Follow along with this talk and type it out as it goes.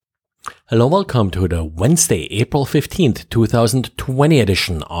Hello, welcome to the Wednesday, April 15th, 2020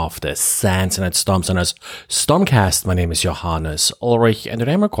 edition of the SANS and Storm Center's StormCast. My name is Johannes Ulrich and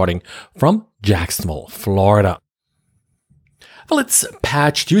today I'm recording from Jacksonville, Florida. Well, it's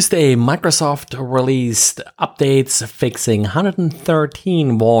Patch Tuesday. Microsoft released updates fixing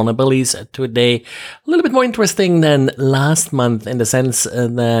 113 vulnerabilities today. A little bit more interesting than last month in the sense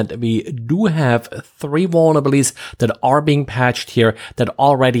that we do have 3 vulnerabilities that are being patched here that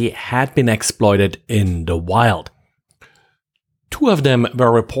already had been exploited in the wild. 2 of them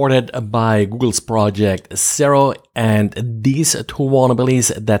were reported by Google's Project Zero, and these 2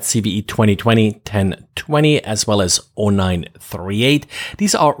 vulnerabilities, that's CVE 2020-1020 as well as 0938.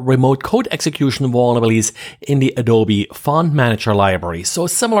 These are remote code execution vulnerabilities in the Adobe Font Manager library. So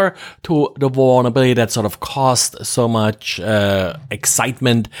similar to the vulnerability that sort of caused so much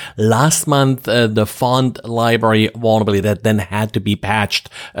excitement last month, the font library vulnerability that then had to be patched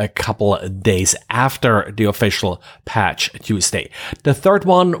a couple days after the official Patch Tuesday. The third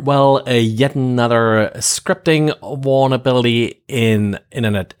one, well, yet another scripting vulnerability in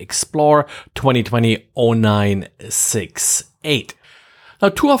Internet Explorer 2020-0968. Now,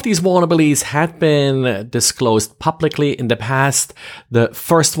 2 of these vulnerabilities had been disclosed publicly in the past. The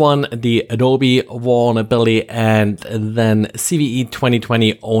first one, the Adobe vulnerability, and then CVE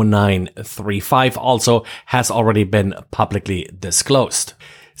 2020-0935 also has already been publicly disclosed.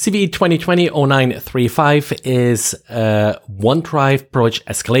 CVE 2020-0935 is a OneDrive privilege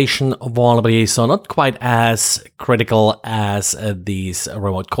escalation vulnerability, so not quite as critical as these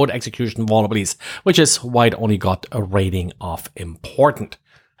remote code execution vulnerabilities, which is why it only got a rating of important.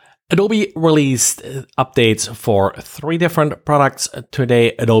 Adobe released updates for 3 different products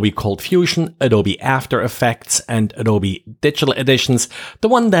today: Adobe Cold Fusion, Adobe After Effects, and Adobe Digital Editions. The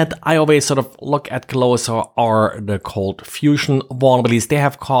one that I always sort of look at closer are the Cold Fusion vulnerabilities. They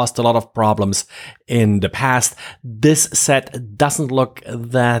have caused a lot of problems in the past. This set doesn't look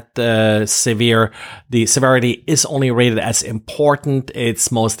that severe. The severity is only rated as important.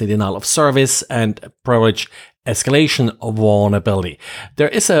 It's mostly denial of service and privilege escalation vulnerability. There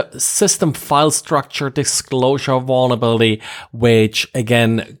is a system file structure disclosure vulnerability, which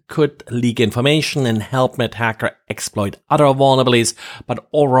again could leak information and help an attacker exploit other vulnerabilities, but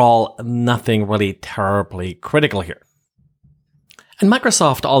overall nothing really terribly critical here. And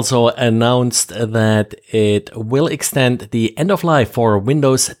Microsoft also announced that it will extend the end of life for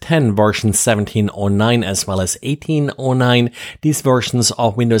Windows 10 version 17.09 as well as 18.09. These versions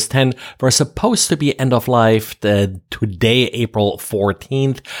of Windows 10 were supposed to be end of life today, April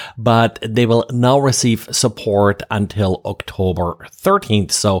 14th, but they will now receive support until October 13th.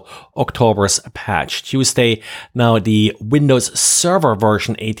 So October's Patch Tuesday. Now the Windows Server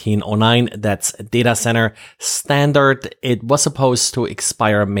version 18.09, that's data center standard. It was supposed to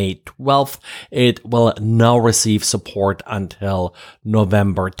expire May 12th. It will now receive support until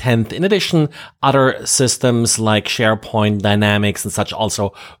November 10th. In addition, other systems like SharePoint, Dynamics, and such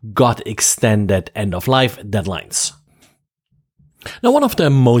also got extended end-of-life deadlines. Now, one of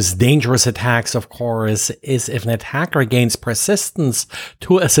the most dangerous attacks, of course, is if an attacker gains persistence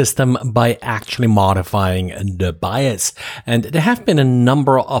to a system by actually modifying the BIOS. And there have been a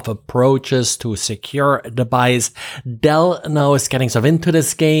number of approaches to secure the BIOS. Dell now is getting sort of into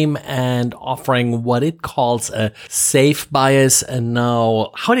this game and offering what it calls a safe BIOS. And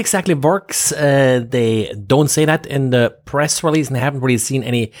now, how it exactly works, they don't say that in the press release, and I haven't really seen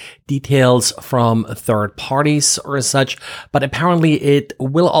any details from third parties or such, but apparently it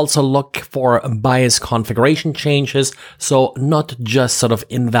will also look for BIOS configuration changes, so not just sort of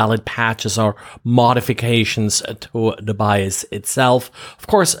invalid patches or modifications to the BIOS itself. Of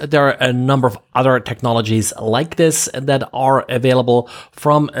course, there are a number of other technologies like this that are available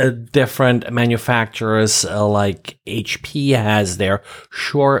from different manufacturers, like HP has their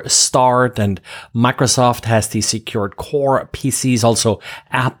Sure Start, and Microsoft has the Secured Core PCs. Also,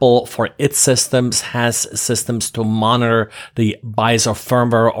 Apple for its systems has systems to monitor the BIOS or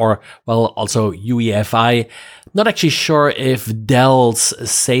firmware, or, well, also UEFI. Not actually sure if Dell's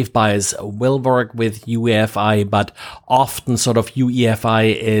Safe BIOS will work with UEFI, but often sort of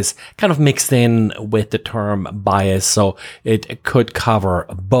UEFI is kind of mixed in with the term BIOS, so it could cover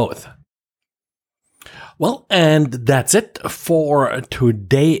both. Well, and that's it for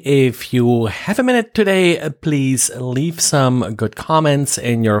today. If you have a minute today, please leave some good comments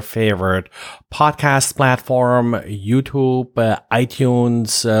in your favorite podcast platform, YouTube,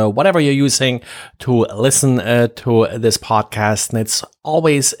 iTunes, whatever you're using to listen to this podcast. And it's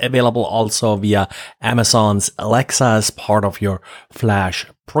always available also via Amazon's Alexa as part of your Flash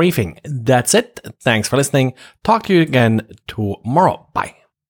briefing. That's it. Thanks for listening. Talk to you again tomorrow. Bye.